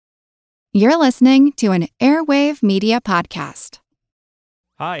You're listening to an Airwave Media Podcast.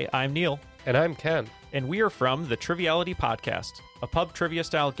 Hi, I'm Neil. And I'm Ken. And we are from the Triviality Podcast, a pub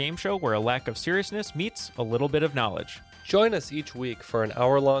trivia-style game show where a lack of seriousness meets a little bit of knowledge. Join us each week for an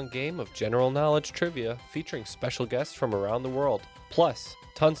hour-long game of general knowledge trivia featuring special guests from around the world, plus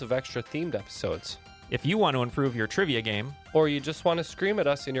tons of extra themed episodes. If you want to improve your trivia game, or you just want to scream at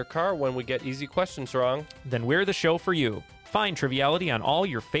us in your car when we get easy questions wrong, then we're the show for you. Find Triviality on all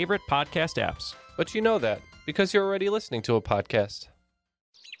your favorite podcast apps. But you know that because you're already listening to a podcast.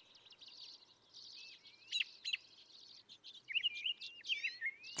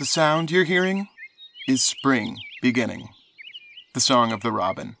 The sound you're hearing is spring beginning, the song of the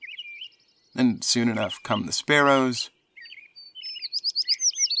robin. And soon enough come the sparrows,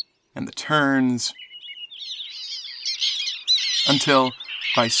 and the terns, until,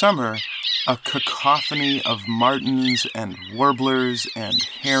 by summer, a cacophony of martins and warblers and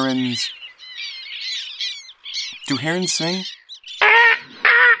herons. Do herons sing?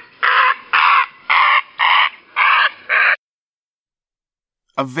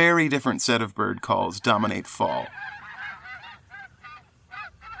 A very different set of bird calls dominate fall.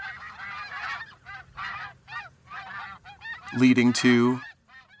 Leading to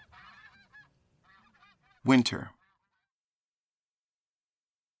winter.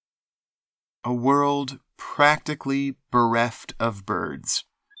 A world practically bereft of birds.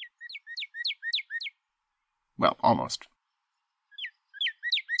 Well, almost.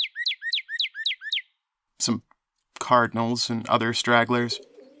 Some cardinals and other stragglers.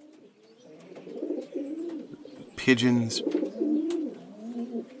 Pigeons.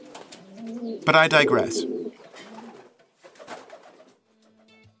 But I digress.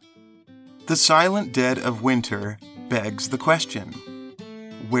 The silent dead of winter begs the question.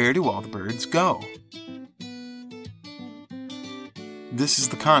 Where do all the birds go? This is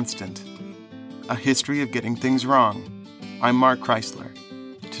The Constant, a history of getting things wrong. I'm Mark Chrysler.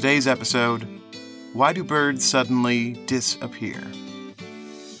 Today's episode, why do birds suddenly disappear?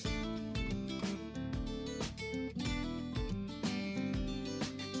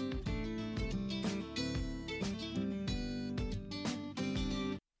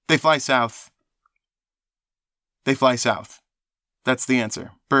 They fly south. They fly south. That's the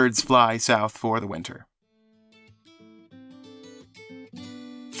answer. Birds fly south for the winter.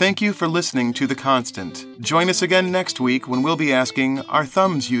 Thank you for listening to The Constant. Join us again next week when we'll be asking, are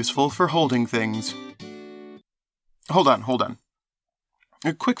thumbs useful for holding things? Hold on.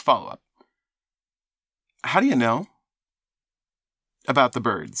 A quick follow-up. How do you know about the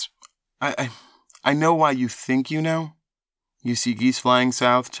birds? I know why you think you know. You see geese flying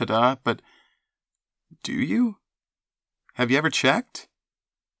south, ta-da, but do you? Have you ever checked?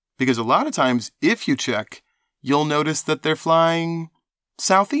 Because a lot of times, if you check, you'll notice that they're flying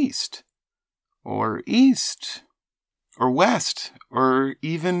southeast, or east, or west, or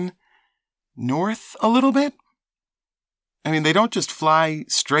even north a little bit. I mean, they don't just fly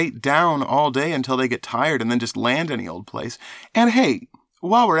straight down all day until they get tired and then just land any old place. And hey,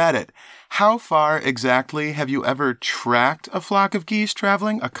 while we're at it, how far exactly have you ever tracked a flock of geese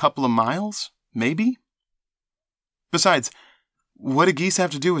traveling? A couple of miles? Maybe? Besides, what do geese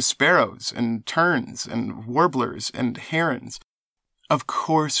have to do with sparrows and terns and warblers and herons? Of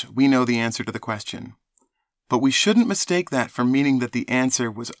course, we know the answer to the question, but we shouldn't mistake that for meaning that the answer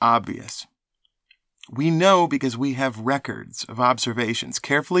was obvious. We know because we have records of observations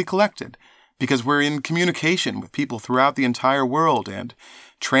carefully collected, because we're in communication with people throughout the entire world, and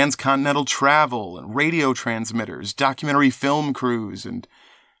transcontinental travel and radio transmitters, documentary film crews, and,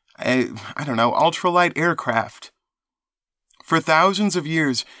 ultralight aircraft. For thousands of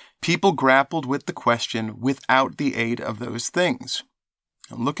years, people grappled with the question without the aid of those things.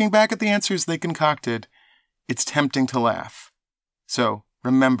 And looking back at the answers they concocted, it's tempting to laugh. So,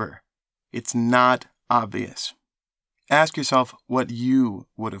 remember, it's not obvious. Ask yourself what you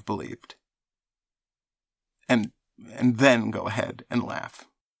would have believed. And then go ahead and laugh.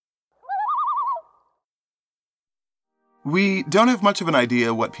 We don't have much of an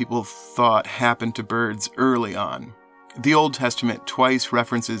idea what people thought happened to birds early on. The Old Testament twice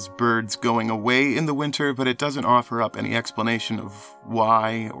references birds going away in the winter, but it doesn't offer up any explanation of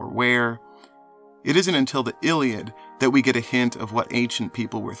why or where. It isn't until the Iliad that we get a hint of what ancient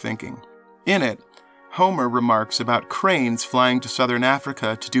people were thinking. In it, Homer remarks about cranes flying to southern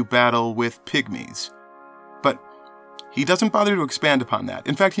Africa to do battle with pygmies. But he doesn't bother to expand upon that.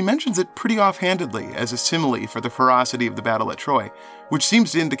 In fact, he mentions it pretty offhandedly as a simile for the ferocity of the battle at Troy, which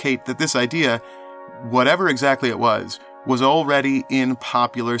seems to indicate that this idea, whatever exactly it was already in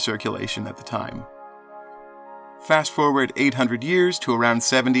popular circulation at the time. Fast forward 800 years to around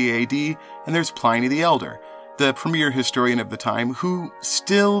 70 AD, and there's Pliny the Elder, the premier historian of the time, who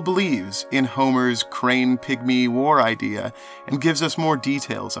still believes in Homer's crane-pygmy war idea and gives us more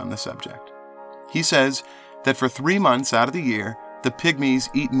details on the subject. He says that for 3 months out of the year, the pygmies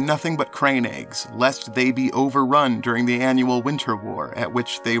eat nothing but crane eggs, lest they be overrun during the annual winter war, at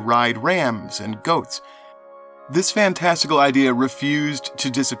which they ride rams and goats. This fantastical idea refused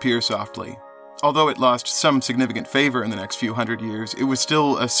to disappear softly. Although it lost some significant favor in the next few hundred years, it was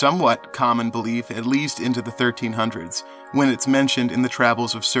still a somewhat common belief, at least into the 1300s, when it's mentioned in the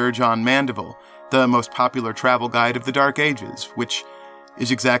travels of Sir John Mandeville, the most popular travel guide of the Dark Ages, which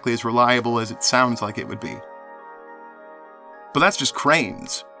is exactly as reliable as it sounds like it would be. But that's just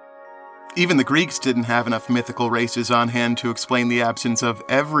cranes. Even the Greeks didn't have enough mythical races on hand to explain the absence of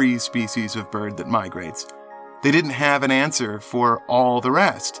every species of bird that migrates. They didn't have an answer for all the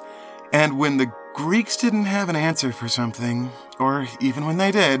rest. And when the Greeks didn't have an answer for something, or even when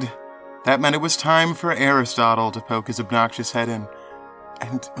they did, that meant it was time for Aristotle to poke his obnoxious head in.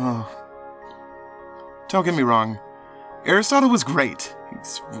 And, don't get me wrong, Aristotle was great.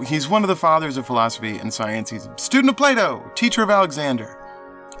 He's one of the fathers of philosophy and science. He's a student of Plato, teacher of Alexander.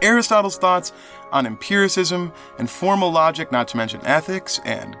 Aristotle's thoughts on empiricism and formal logic, not to mention ethics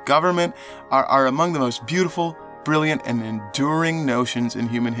and government, are among the most beautiful, brilliant, and enduring notions in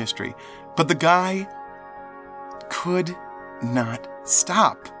human history. But the guy could not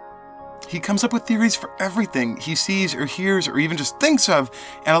stop. He comes up with theories for everything he sees or hears or even just thinks of,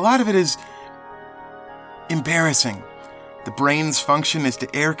 and a lot of it is embarrassing. The brain's function is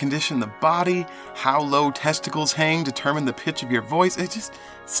to air condition the body. How low testicles hang determine the pitch of your voice.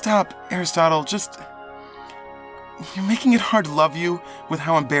 Stop, Aristotle. You're making it hard to love you with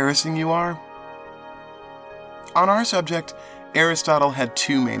how embarrassing you are. On our subject, Aristotle had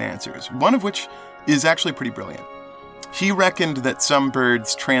 2 main answers, one of which is actually pretty brilliant. He reckoned that some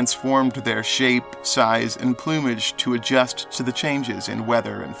birds transformed their shape, size, and plumage to adjust to the changes in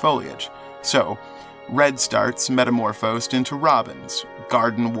weather and foliage. So, redstarts metamorphosed into robins,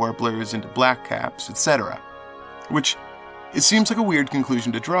 garden warblers into blackcaps, etc. Which, it seems like a weird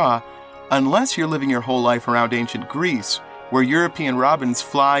conclusion to draw, unless you're living your whole life around ancient Greece, where European robins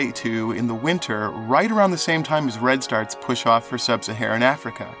fly to in the winter right around the same time as redstarts push off for sub-Saharan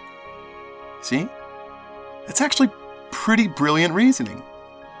Africa. See? That's actually pretty brilliant reasoning.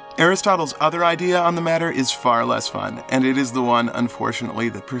 Aristotle's other idea on the matter is far less fun, and it is the one, unfortunately,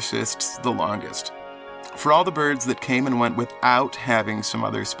 that persists the longest. For all the birds that came and went without having some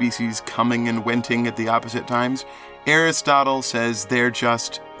other species coming and wenting at the opposite times, Aristotle says they're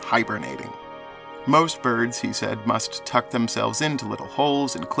just hibernating. Most birds, he said, must tuck themselves into little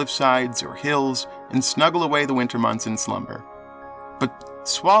holes in cliffsides or hills and snuggle away the winter months in slumber. But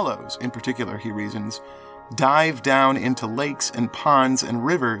swallows, in particular, he reasons, dive down into lakes and ponds and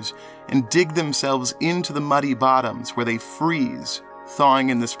rivers and dig themselves into the muddy bottoms where they freeze,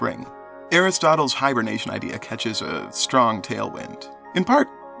 thawing in the spring. Aristotle's hibernation idea catches a strong tailwind, in part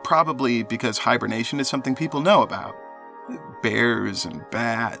probably because hibernation is something people know about. Bears and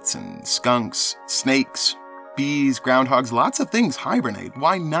bats and skunks, snakes, bees, groundhogs, lots of things hibernate.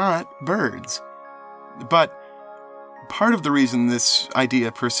 Why not birds? But part of the reason this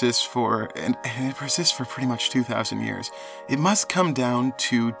idea persists and it persists for pretty much 2,000 years, it must come down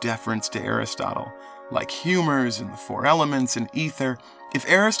to deference to Aristotle. Like humors and the 4 elements and ether, if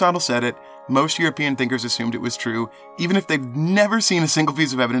Aristotle said it, most European thinkers assumed it was true, even if they've never seen a single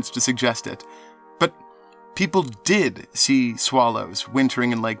piece of evidence to suggest it. But people did see swallows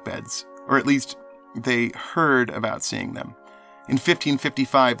wintering in lake beds, or at least they heard about seeing them. In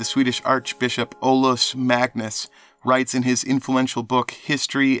 1555, the Swedish Archbishop Olaus Magnus writes in his influential book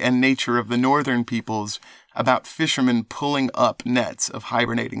History and Nature of the Northern Peoples about fishermen pulling up nets of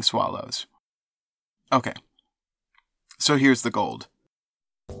hibernating swallows. Okay, so here's the gold.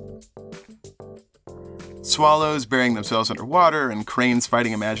 Swallows burying themselves underwater and cranes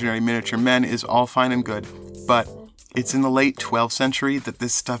fighting imaginary miniature men is all fine and good, but it's in the late 12th century that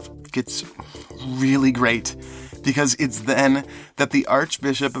this stuff gets really great, because it's then that the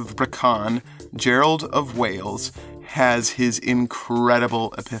Archbishop of Brecon, Gerald of Wales, has his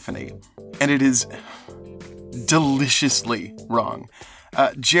incredible epiphany, and it is deliciously wrong.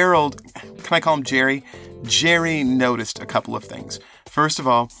 Gerald, can I call him Jerry? Jerry noticed a couple of things. First of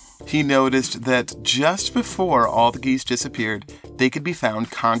all, he noticed that just before all the geese disappeared, they could be found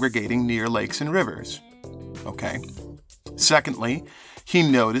congregating near lakes and rivers. Okay. Secondly, he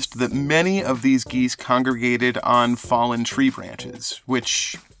noticed that many of these geese congregated on fallen tree branches,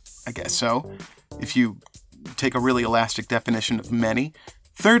 which, I guess so. If you take a really elastic definition of many,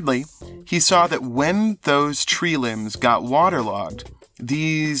 Thirdly, he saw that when those tree limbs got waterlogged,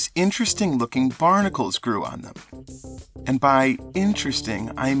 these interesting-looking barnacles grew on them. And by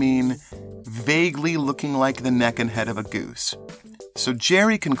interesting, I mean vaguely looking like the neck and head of a goose. So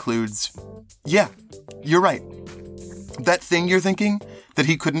Jerry concludes, yeah, you're right. That thing you're thinking, that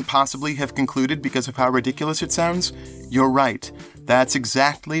he couldn't possibly have concluded because of how ridiculous it sounds, you're right. That's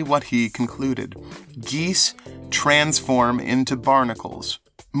exactly what he concluded. Geese transform into barnacles.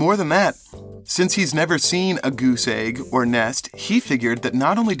 More than that, since he's never seen a goose egg or nest, he figured that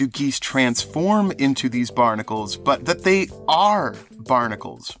not only do geese transform into these barnacles, but that they are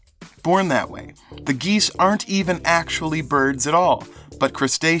barnacles. Born that way. The geese aren't even actually birds at all, but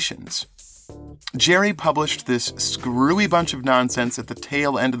crustaceans. Jerry published this screwy bunch of nonsense at the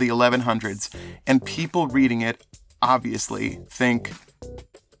tail end of the 1100s, and people reading it obviously think,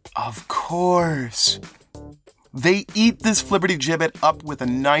 of course. They eat this flibbertigibbet up with a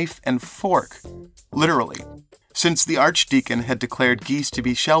knife and fork. Literally. Since the archdeacon had declared geese to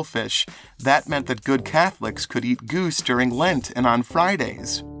be shellfish, that meant that good Catholics could eat goose during Lent and on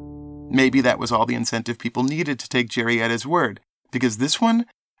Fridays. Maybe that was all the incentive people needed to take Jerry at his word, because this one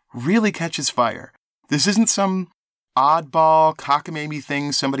really catches fire. This isn't some oddball, cockamamie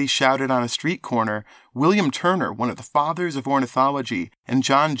thing somebody shouted on a street corner. William Turner, one of the fathers of ornithology, and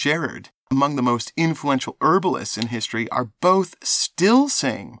John Gerard, among the most influential herbalists in history, are both still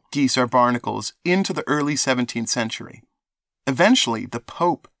saying geese are barnacles into the early 17th century. Eventually, the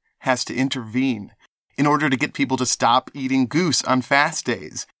Pope has to intervene in order to get people to stop eating goose on fast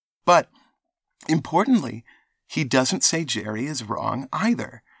days. But, importantly, he doesn't say Jerry is wrong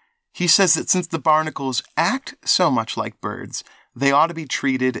either. He says that since the barnacles act so much like birds, they ought to be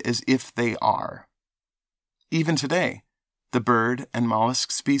treated as if they are. Even today, the bird and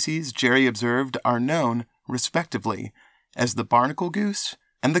mollusk species Jerry observed are known, respectively, as the barnacle goose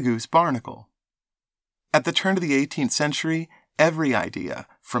and the goose barnacle. At the turn of the 18th century, every idea,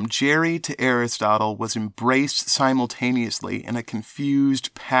 from Jerry to Aristotle, was embraced simultaneously in a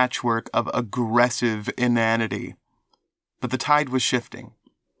confused patchwork of aggressive inanity. But the tide was shifting.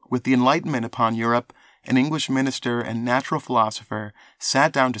 With the Enlightenment upon Europe, an English minister and natural philosopher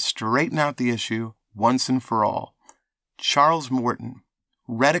sat down to straighten out the issue once and for all. Charles Morton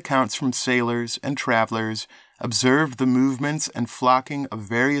read accounts from sailors and travelers, observed the movements and flocking of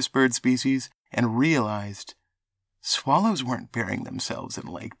various bird species, and realized swallows weren't burying themselves in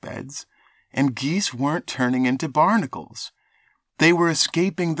lake beds, and geese weren't turning into barnacles. They were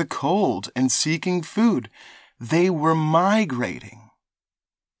escaping the cold and seeking food. They were migrating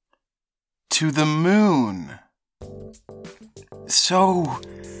to the moon. So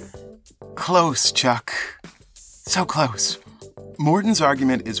close, Chuck. So close. Morton's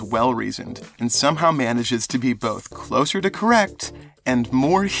argument is well-reasoned and somehow manages to be both closer to correct and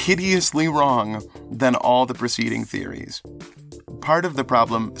more hideously wrong than all the preceding theories. Part of the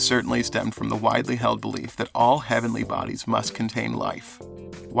problem certainly stemmed from the widely held belief that all heavenly bodies must contain life.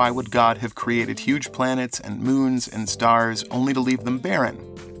 Why would God have created huge planets and moons and stars only to leave them barren?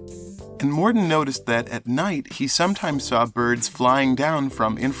 And Morton noticed that at night he sometimes saw birds flying down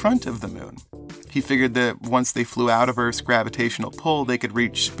from in front of the moon. He figured that once they flew out of Earth's gravitational pull, they could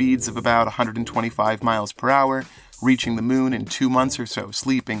reach speeds of about 125 miles per hour, reaching the moon in 2 months or so,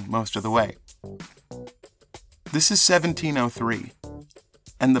 sleeping most of the way. This is 1703,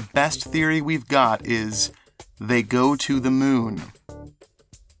 and the best theory we've got is they go to the moon.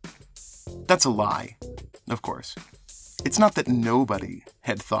 That's a lie, of course. It's not that nobody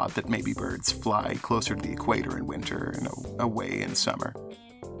had thought that maybe birds fly closer to the equator in winter and away in summer.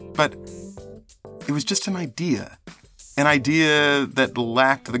 But it was just an idea that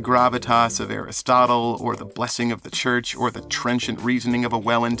lacked the gravitas of Aristotle or the blessing of the church or the trenchant reasoning of a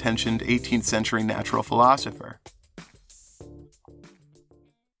well-intentioned 18th century natural philosopher.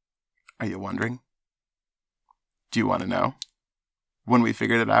 Are you wondering? Do you want to know? When we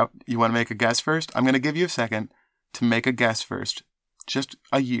figured it out, you want to make a guess first? I'm going to give you a second to make a guess first. Just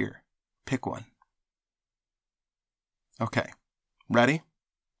a year. Pick one. Okay. Ready?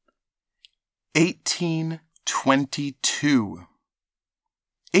 1822.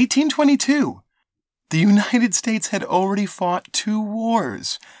 1822! The United States had already fought 2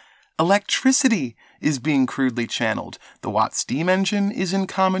 wars. Electricity is being crudely channeled. The Watt steam engine is in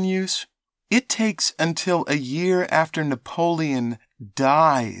common use. It takes until a year after Napoleon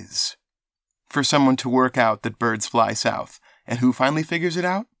dies for someone to work out that birds fly south. And who finally figures it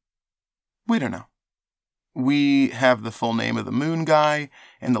out? We don't know. We have the full name of the moon guy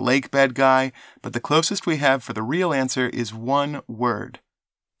and the lake bed guy, but the closest we have for the real answer is one word: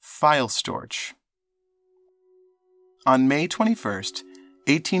 Feilstorch. On May 21st,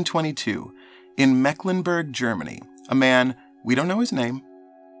 1822, in Mecklenburg, Germany, a man, we don't know his name.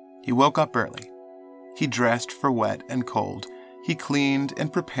 He woke up early. He dressed for wet and cold. He cleaned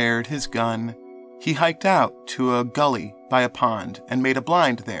and prepared his gun. He hiked out to a gully by a pond and made a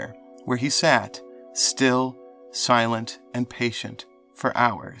blind there, where he sat, still, silent, and patient, for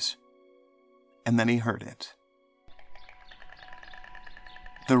hours. And then he heard it.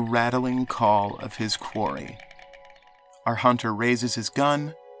 The rattling call of his quarry. Our hunter raises his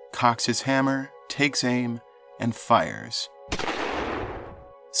gun, cocks his hammer, takes aim, and fires.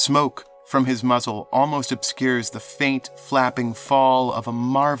 Smoke from his muzzle almost obscures the faint, flapping fall of a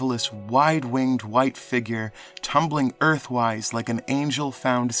marvelous, wide-winged white figure tumbling earthwise like an angel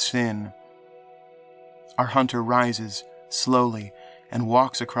found sin. Our hunter rises slowly and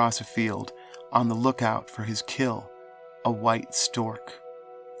walks across a field on the lookout for his kill, a white stork.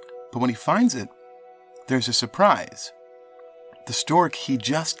 But when he finds it, there's a surprise. The stork he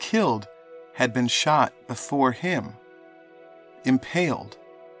just killed had been shot before him, impaled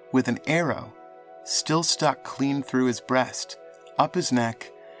with an arrow still stuck clean through his breast, up his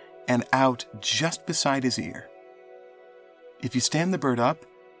neck, and out just beside his ear. If you stand the bird up,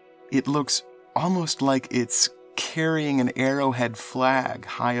 it looks almost like it's carrying an arrowhead flag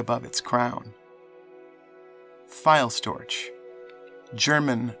high above its crown. Pfeilstorch,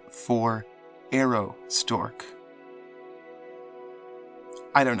 German for arrow stork.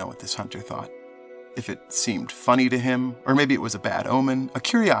 I don't know what this hunter thought. If it seemed funny to him, or maybe it was a bad omen, a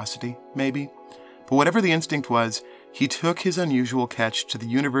curiosity, maybe. But whatever the instinct was, he took his unusual catch to the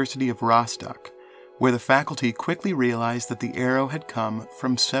University of Rostock, where the faculty quickly realized that the arrow had come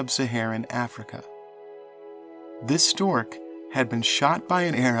from sub-Saharan Africa. This stork had been shot by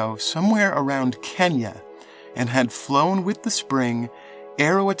an arrow somewhere around Kenya and had flown with the spring,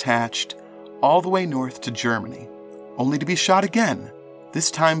 arrow attached, all the way north to Germany, only to be shot again, this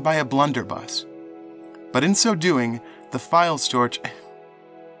time by a blunderbuss. But in so doing, the Pfeilstorch...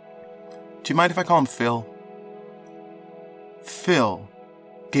 Do you mind if I call him Phil? Phil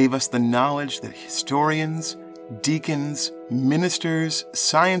gave us the knowledge that historians, deacons, ministers,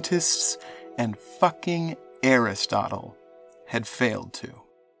 scientists, and fucking Aristotle had failed to.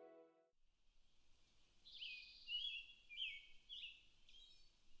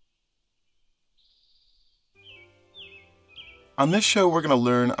 On this show, we're going to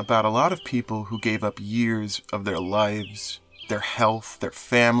learn about a lot of people who gave up years of their lives, their health, their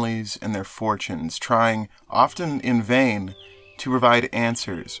families, and their fortunes, trying, often in vain, to provide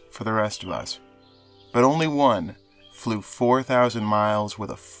answers for the rest of us. But only one flew 4,000 miles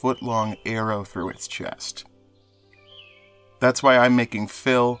with a foot-long arrow through its chest. That's why I'm making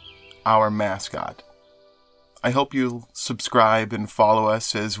Phil our mascot. I hope you'll subscribe and follow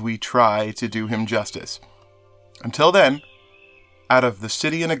us as we try to do him justice. Until then, out of the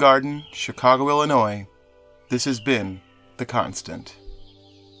city in a garden, Chicago, Illinois, this has been The Constant.